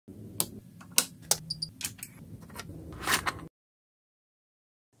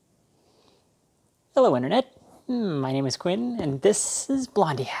Hello Internet, my name is Quinn and this is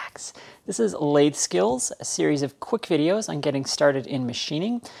Blondihacks. This is Lathe Skills, a series of quick videos on getting started in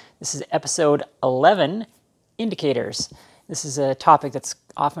machining. This is episode 11, Indicators. This is a topic that's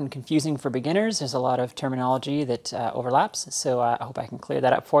often confusing for beginners. There's a lot of terminology that overlaps, so I hope I can clear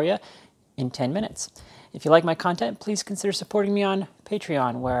that up for you in 10 minutes. If you like my content, please consider supporting me on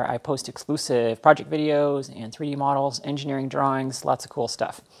Patreon, where I post exclusive project videos and 3D models, engineering drawings, lots of cool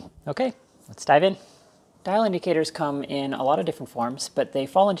stuff. Okay, let's dive in. Dial indicators come in a lot of different forms, but they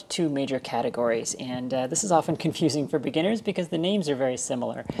fall into two major categories, and this is often confusing for beginners because the names are very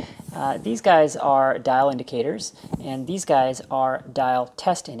similar. These guys are dial indicators, and these guys are dial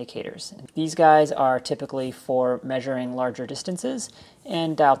test indicators. These guys are typically for measuring larger distances,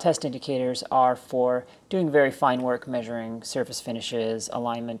 and dial test indicators are for doing very fine work, measuring surface finishes,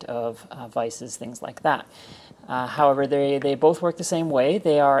 alignment of vices, things like that. However, they both work the same way.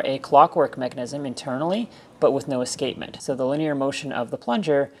 They are a clockwork mechanism internally, but with no escapement. So the linear motion of the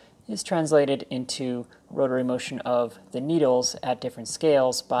plunger is translated into rotary motion of the needles at different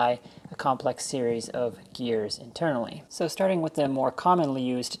scales by a complex series of gears internally. So starting with the more commonly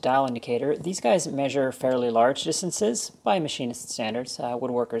used dial indicator, these guys measure fairly large distances by machinist standards.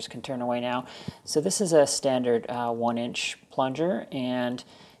 Woodworkers can turn away now. So this is a standard 1-inch plunger, and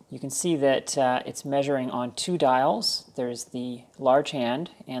you can see that it's measuring on two dials. There's the large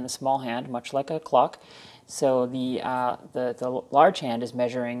hand and the small hand, much like a clock. So the large hand is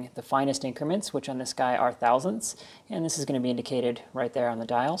measuring the finest increments, which on this guy are thousandths, and this is going to be indicated right there on the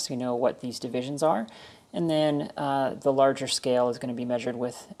dial, so you know what these divisions are. And then the larger scale is going to be measured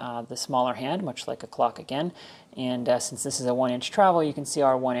with the smaller hand, much like a clock again. And since this is a 1-inch travel, you can see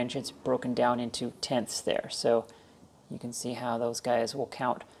our 1 inch, it's broken down into tenths there. So you can see how those guys will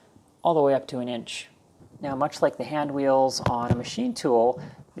count all the way up to 1 inch. Now, much like the hand wheels on a machine tool,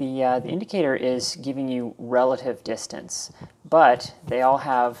 the indicator is giving you relative distance, but they all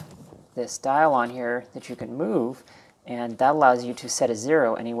have this dial on here that you can move, and that allows you to set a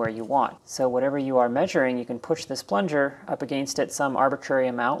 0 anywhere you want. So whatever you are measuring, you can push this plunger up against it some arbitrary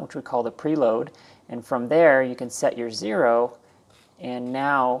amount, which we call the preload, and from there you can set your 0, and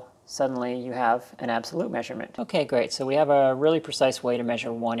now suddenly you have an absolute measurement. Okay, great. So we have a really precise way to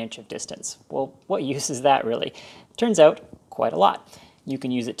measure 1 inch of distance. Well, what use is that really? Turns out, quite a lot. You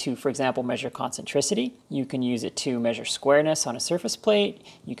can use it to, for example, measure concentricity. You can use it to measure squareness on a surface plate.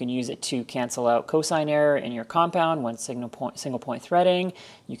 You can use it to cancel out cosine error in your compound when single point threading.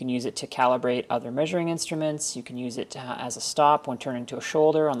 You can use it to calibrate other measuring instruments. You can use it as a stop when turning to a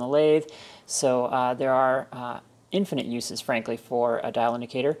shoulder on the lathe. So there are infinite uses, frankly, for a dial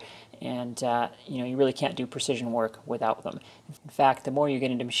indicator, and you really can't do precision work without them. In fact, the more you get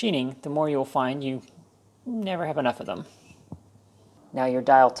into machining, the more you'll find you never have enough of them. Now, your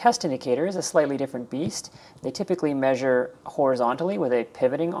dial test indicator is a slightly different beast. They typically measure horizontally with a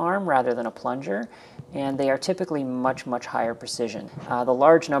pivoting arm rather than a plunger, and they are typically much, much higher precision. The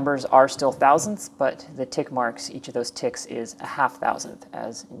large numbers are still thousandths, but the tick marks, each of those ticks is a half thousandth,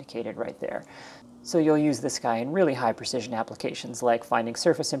 as indicated right there. So you'll use this guy in really high precision applications like finding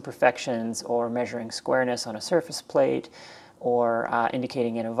surface imperfections or measuring squareness on a surface plate or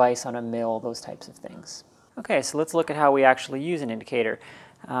indicating in a vise on a mill, those types of things. Okay, so let's look at how we actually use an indicator.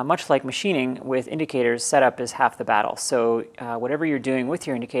 Much like machining, with indicators, setup is half the battle. So whatever you're doing with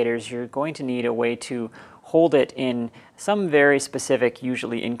your indicators, you're going to need a way to hold it in some very specific,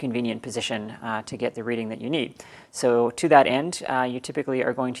 usually inconvenient position to get the reading that you need. So to that end, you typically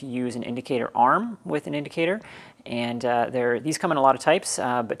are going to use an indicator arm with an indicator, and these come in a lot of types,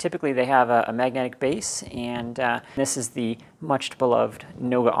 but typically they have a magnetic base, and this is the much beloved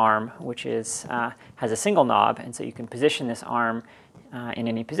Noga arm, which has a single knob, and so you can position this arm in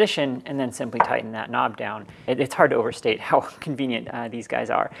any position and then simply tighten that knob down. It's hard to overstate how convenient these guys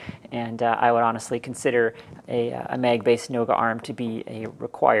are, and I would honestly consider a mag-based Noga arm to be a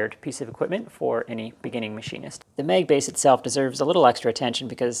required piece of equipment for any beginning machinist. The mag base itself deserves a little extra attention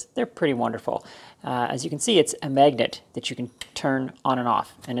because they're pretty wonderful. As you can see, it's a magnet that you can turn on and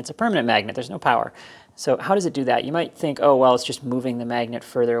off, and it's a permanent magnet. There's no power. So how does it do that? You might think, oh, well, it's just moving the magnet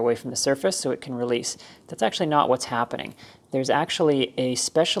further away from the surface so it can release. That's actually not what's happening. There's actually a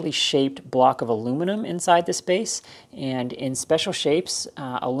specially shaped block of aluminum inside this base, and in special shapes,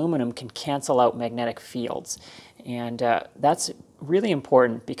 aluminum can cancel out magnetic fields. And that's really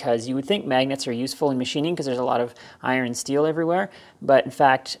important because you would think magnets are useful in machining because there's a lot of iron and steel everywhere, but in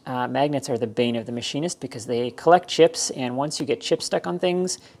fact, magnets are the bane of the machinist because they collect chips, and once you get chips stuck on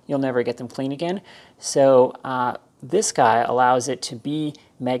things, you'll never get them clean again. So this guy allows it to be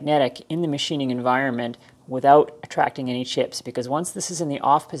magnetic in the machining environment without attracting any chips, because once this is in the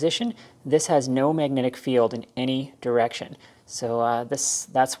off position, this has no magnetic field in any direction. So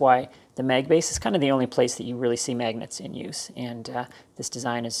that's why the mag base is kind of the only place that you really see magnets in use, and this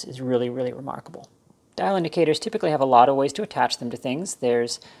design is really, really remarkable. Dial indicators typically have a lot of ways to attach them to things.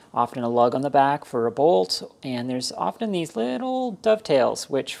 There's often a lug on the back for a bolt, and there's often these little dovetails,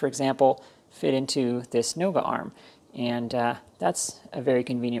 which, for example, fit into this Noga arm. And that's a very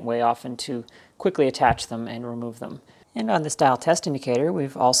convenient way often to quickly attach them and remove them. And on this dial test indicator,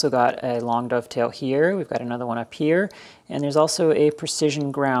 we've also got a long dovetail here, we've got another one up here, and there's also a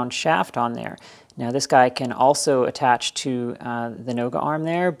precision ground shaft on there. Now this guy can also attach to the Noga arm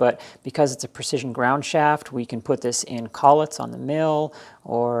there, but because it's a precision ground shaft, we can put this in collets on the mill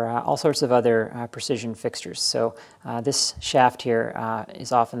or all sorts of other precision fixtures. So this shaft here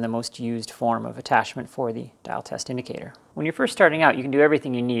is often the most used form of attachment for the dial test indicator. When you're first starting out, you can do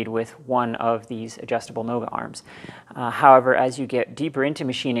everything you need with one of these adjustable Noga arms. However, as you get deeper into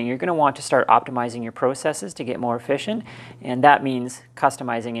machining, you're going to want to start optimizing your processes to get more efficient, and that means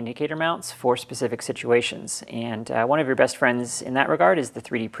customizing indicator mounts for specific situations. And one of your best friends in that regard is the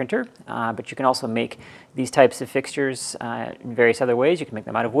 3D printer, but you can also make these types of fixtures in various other ways. You can make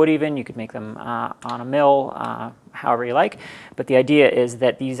them out of wood even, you could make them on a mill, however you like. But the idea is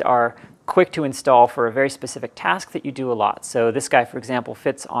that these are quick to install for a very specific task that you do a lot. So this guy, for example,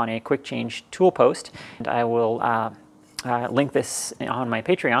 fits on a quick change tool post, and I will link this on my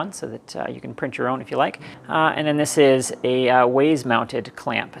Patreon so that you can print your own if you like. And then this is a ways mounted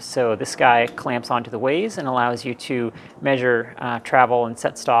clamp. So this guy clamps onto the ways and allows you to measure travel and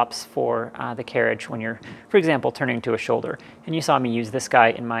set stops for the carriage when you're, for example, turning to a shoulder. And you saw me use this guy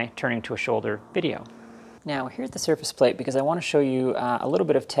in my turning to a shoulder video. Now here's the surface plate because I want to show you a little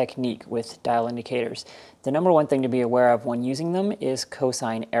bit of technique with dial indicators. The number one thing to be aware of when using them is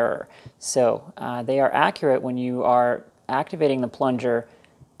cosine error. So they are accurate when you are activating the plunger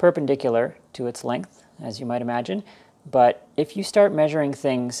perpendicular to its length, as you might imagine. But if you start measuring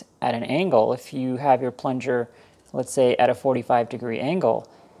things at an angle, if you have your plunger, let's say, at a 45-degree angle,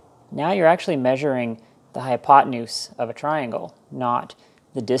 now you're actually measuring the hypotenuse of a triangle, not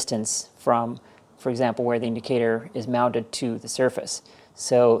the distance from, for example, where the indicator is mounted to the surface.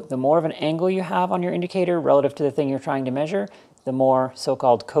 So the more of an angle you have on your indicator relative to the thing you're trying to measure, the more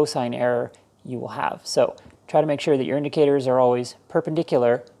so-called cosine error you will have. So try to make sure that your indicators are always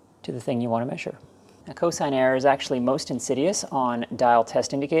perpendicular to the thing you want to measure. Now, cosine error is actually most insidious on dial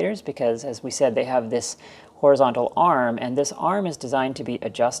test indicators because, as we said, they have this horizontal arm, and this arm is designed to be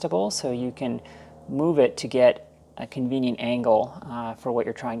adjustable so you can move it to get a convenient angle for what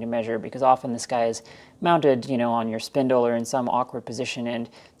you're trying to measure, because often this guy is mounted, on your spindle or in some awkward position, and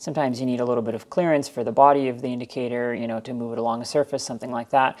sometimes you need a little bit of clearance for the body of the indicator, to move it along a surface, something like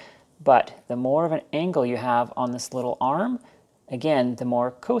that. But the more of an angle you have on this little arm, again, the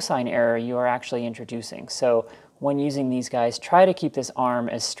more cosine error you are actually introducing. So when using these guys, try to keep this arm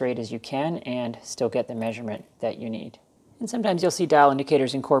as straight as you can and still get the measurement that you need. And sometimes you'll see dial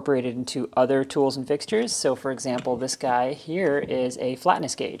indicators incorporated into other tools and fixtures. So for example, this guy here is a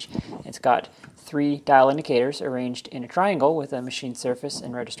flatness gauge. It's got 3 dial indicators arranged in a triangle with a machined surface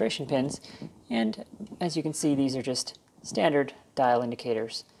and registration pins. And as you can see, these are just standard dial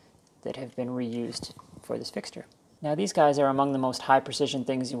indicators that have been reused for this fixture. Now these guys are among the most high precision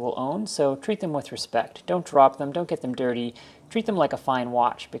things you will own, so treat them with respect. Don't drop them, don't get them dirty. Treat them like a fine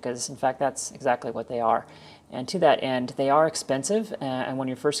watch, because in fact that's exactly what they are. And to that end, they are expensive, and when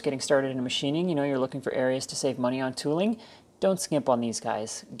you're first getting started in machining, you're looking for areas to save money on tooling. Don't skimp on these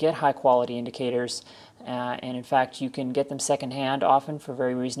guys. Get high quality indicators, and in fact you can get them secondhand often for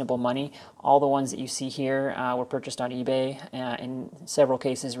very reasonable money. All the ones that you see here were purchased on eBay, in several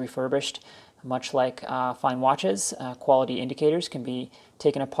cases refurbished. Much like fine watches, quality indicators can be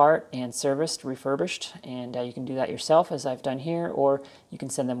taken apart and serviced, refurbished, and you can do that yourself, as I've done here, or you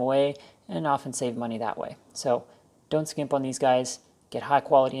can send them away and often save money that way. So don't skimp on these guys, get high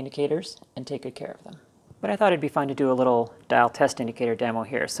quality indicators, and take good care of them. But I thought it'd be fun to do a little dial test indicator demo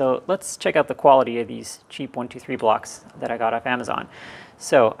here. So let's check out the quality of these cheap 123 blocks that I got off Amazon.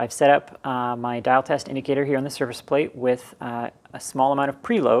 So I've set up my dial test indicator here on the surface plate with a small amount of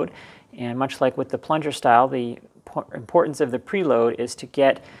preload. And much like with the plunger style, the importance of the preload is to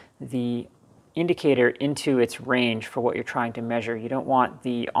get the indicator into its range for what you're trying to measure. You don't want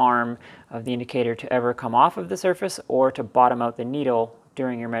the arm of the indicator to ever come off of the surface or to bottom out the needle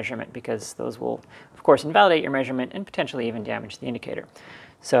during your measurement, because those will, of course, invalidate your measurement and potentially even damage the indicator.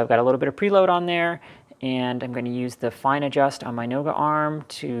 So I've got a little bit of preload on there, and I'm going to use the fine adjust on my Noga arm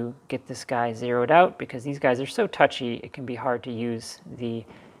to get this guy zeroed out, because these guys are so touchy it can be hard to use the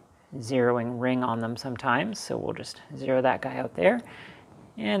zeroing ring on them sometimes, so we'll just zero that guy out there.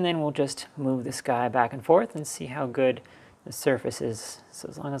 And then we'll just move this guy back and forth and see how good the surface is. So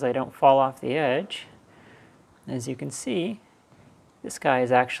as long as I don't fall off the edge, as you can see, this guy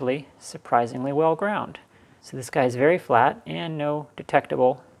is actually surprisingly well ground. So this guy is very flat and no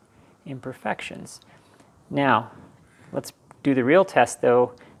detectable imperfections. Now, let's do the real test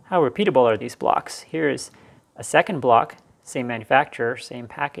though. How repeatable are these blocks? Here is a second block, same manufacturer, same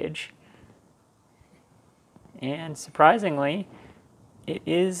package. And surprisingly, it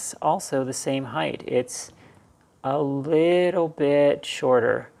is also the same height. It's a little bit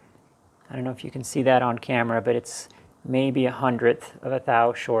shorter. I don't know if you can see that on camera, but it's maybe 1/100th of a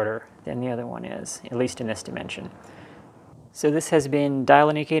thou shorter than the other one is, at least in this dimension. So this has been Dial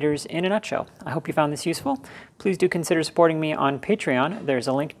Indicators in a nutshell. I hope you found this useful. Please do consider supporting me on Patreon. There's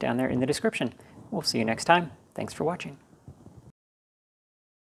a link down there in the description. We'll see you next time. Thanks for watching.